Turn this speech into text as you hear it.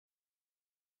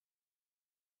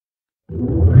Welcome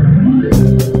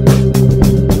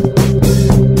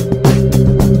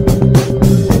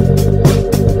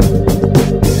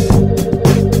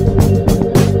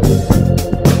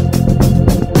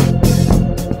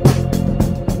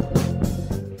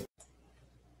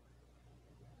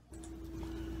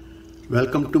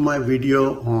to my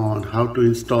video on how to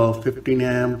install 15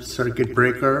 amp circuit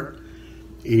breaker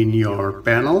in your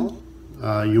panel.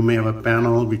 You may have a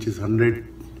panel which is 100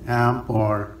 amp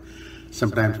or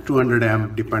sometimes 200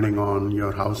 amp depending on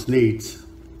your house needs.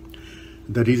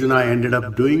 The reason I ended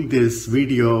up doing this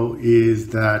video is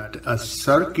that a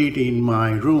circuit in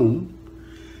my room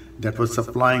that was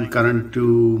supplying current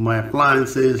to my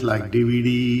appliances like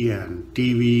DVD and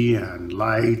TV and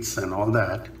lights and all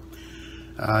that,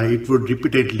 it would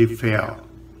repeatedly fail.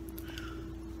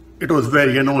 It was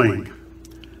very annoying.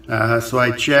 So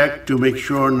I checked to make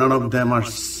sure none of them are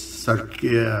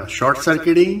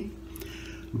short-circuiting,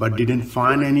 but didn't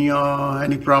find any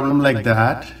problem like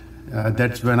that.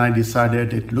 That's when I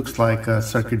decided it looks like a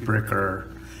circuit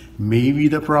breaker may be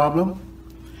the problem.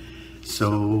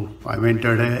 So I went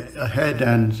ahead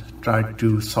and tried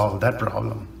to solve that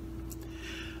problem.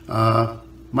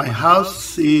 My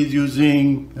house is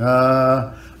using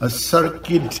a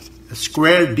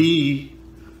square D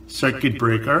circuit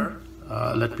breaker.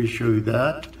 Let me show you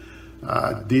that.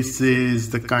 This is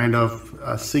the kind of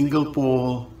single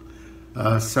pole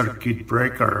circuit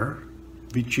breaker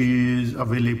which is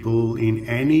available in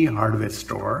any hardware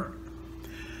store.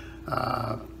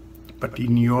 But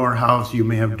in your house you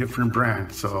may have different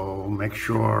brands, so make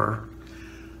sure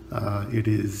it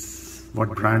is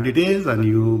what brand it is and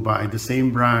you buy the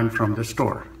same brand from the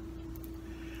store.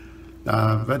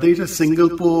 Whether it's a single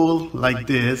pole like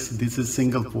this is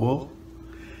single pole,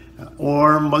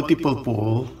 or multiple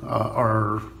pole,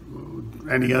 or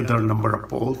any other number of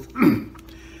poles,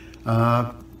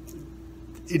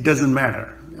 it doesn't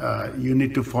matter. You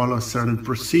need to follow a certain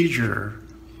procedure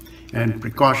and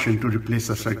precaution to replace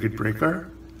a circuit breaker.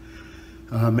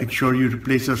 Make sure you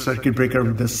replace your circuit breaker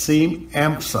with the same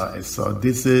amp size. So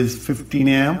this is 15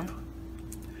 amp,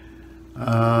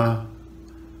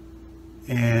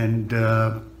 and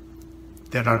there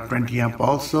are 20 amp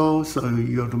also. So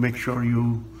you have to make sure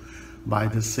you buy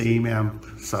the same amp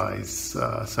size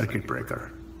circuit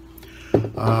breaker.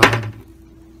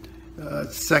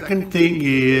 Second thing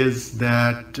is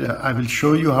that I will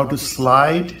show you how to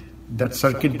slide that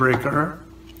circuit breaker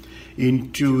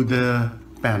into the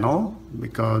panel,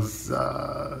 because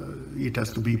it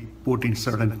has to be put in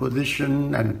certain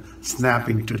position and snap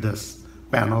into this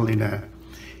panel in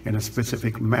a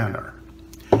specific manner.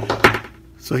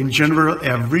 So in general,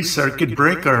 every circuit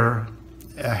breaker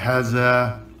has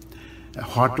a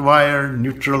hot wire,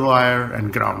 neutral wire,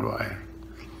 and ground wire.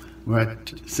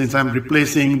 But since I'm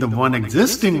replacing the one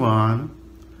existing one,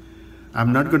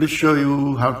 I'm not going to show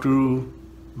you how to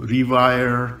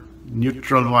rewire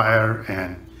neutral wire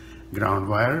and ground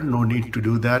wire. No need to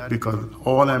do that, because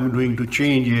all I'm doing to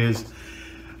change is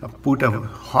put a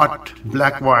hot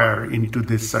black wire into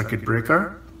this circuit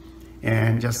breaker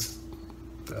and just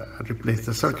replace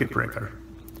the circuit breaker.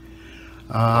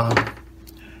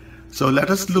 So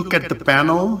let us look at the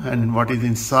panel and what is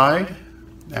inside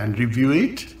and review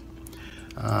it.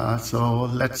 So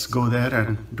let's go there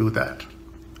and do that.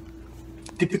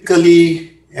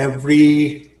 Typically,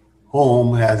 every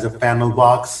home has a panel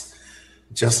box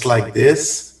just like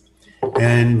this,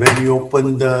 and when you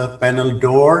open the panel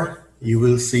door, you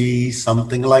will see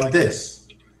something like this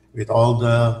with all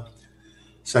the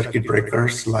circuit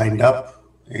breakers lined up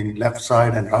in left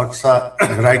side and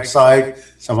right side.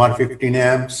 Some are 15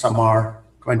 amp, some are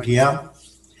 20 amp.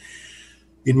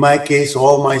 In my case,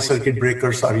 all my circuit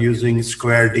breakers are using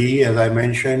square D, as I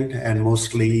mentioned, and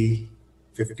mostly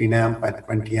 15 amp and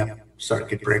 20 amp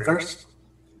circuit breakers.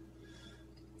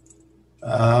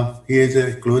 Here's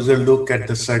a closer look at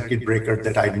the circuit breaker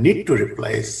that I need to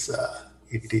replace.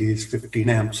 It is 15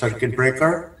 amp circuit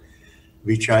breaker,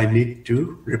 which I need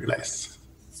to replace.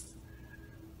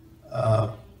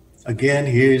 Again,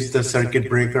 here's the circuit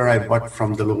breaker I bought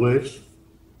from the Lowe's.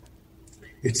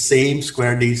 It's same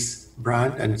square D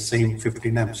brand and same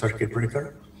 15 amp circuit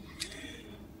breaker.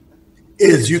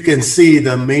 As you can see,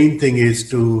 the main thing is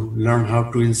to learn how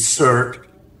to insert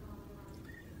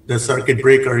the circuit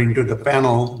breaker into the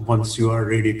panel once you are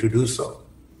ready to do so.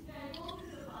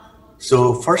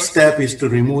 So first step is to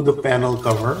remove the panel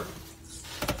cover.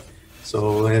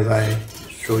 So as I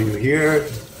show you here,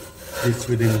 this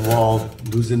will involve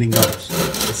loosening up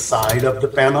the side of the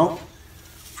panel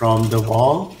from the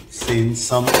wall, since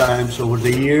sometimes over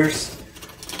the years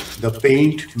the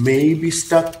paint may be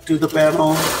stuck to the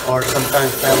panel, or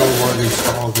sometimes panel was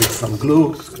installed with some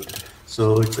glue.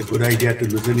 So it's a good idea to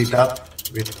loosen it up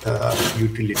with a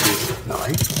utility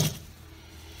knife.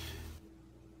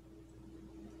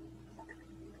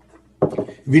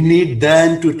 We need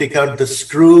then to take out the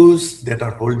screws that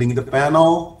are holding the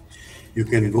panel. You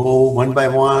can go one by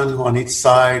one on each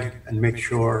side and make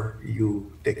sure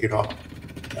you take it off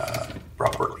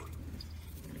properly.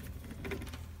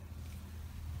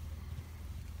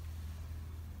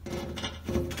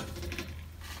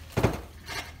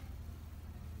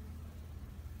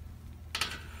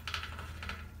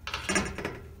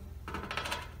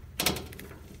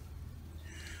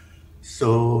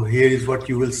 So here is what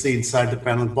you will see inside the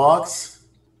panel box.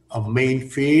 A main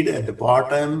feed at the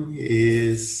bottom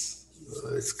is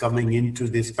coming into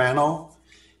this panel.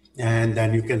 And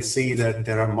then you can see that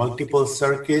there are multiple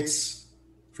circuits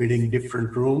feeding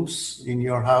different rooms in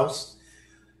your house.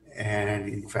 And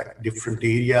in fact, different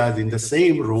areas in the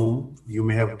same room, you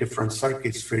may have different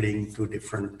circuits feeding to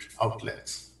different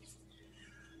outlets.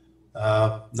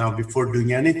 Now, before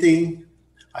doing anything,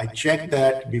 I check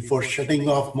that before shutting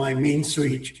off my main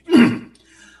switch,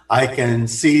 I can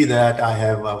see that I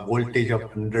have a voltage of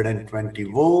 120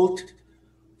 volt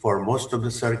for most of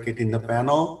the circuit in the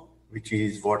panel, which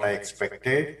is what I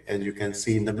expected. As you can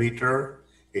see in the meter,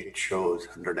 it shows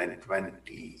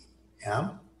 120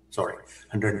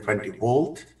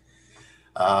 volt.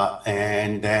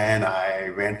 And then I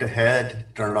went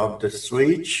ahead, turned off the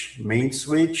switch, main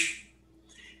switch,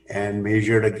 and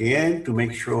measured again to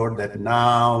make sure that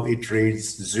now it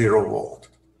reads 0 volt.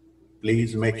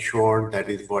 Please make sure that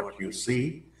is what you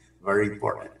see. Very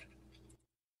important.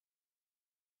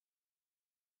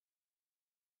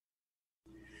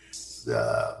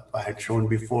 I had shown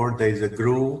before there is a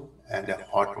groove and a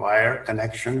hot wire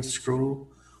connection screw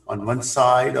on one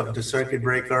side of the circuit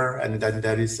breaker, and then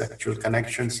there is actual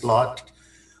connection slot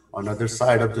on the other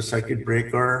side of the circuit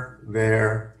breaker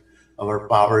where our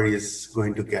power is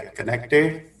going to get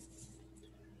connected.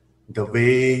 The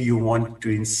way you want to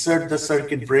insert the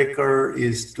circuit breaker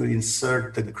is to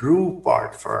insert the groove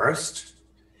part first,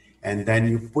 and then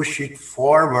you push it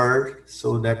forward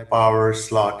so that power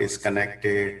slot is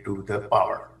connected to the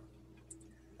power.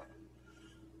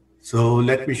 So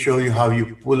let me show you how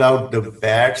you pull out the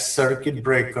bad circuit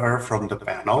breaker from the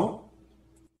panel.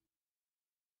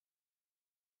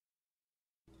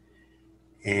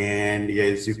 And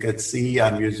as you can see,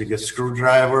 I'm using a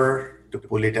screwdriver to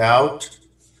pull it out,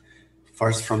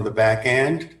 first from the back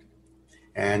end,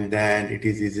 and then it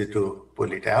is easy to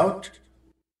pull it out.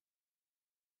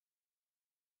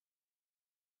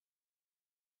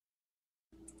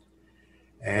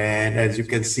 And as you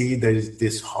can see, there is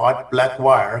this hot black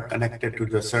wire connected to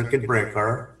the circuit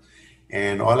breaker.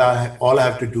 And all I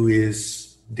have to do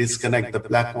is disconnect the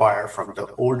black wire from the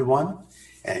old one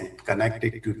and connect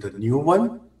it to the new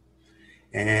one.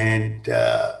 And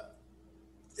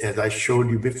as I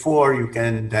showed you before, you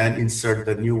can then insert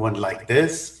the new one like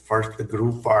this. First, the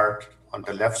groove part on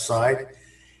the left side,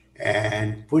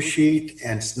 and push it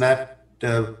and snap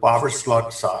the power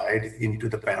slot side into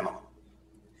the panel.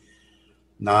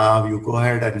 Now you go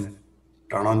ahead and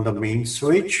turn on the main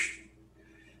switch.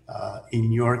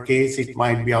 In your case, it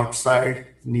might be outside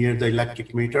near the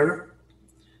electric meter.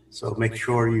 So make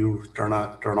sure you turn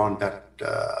on that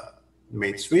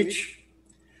main switch.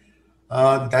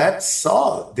 That's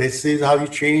all. This is how you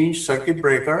change circuit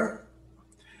breaker.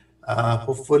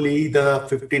 Hopefully the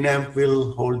 15 amp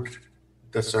will hold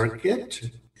the circuit.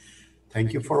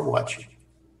 Thank you for watching.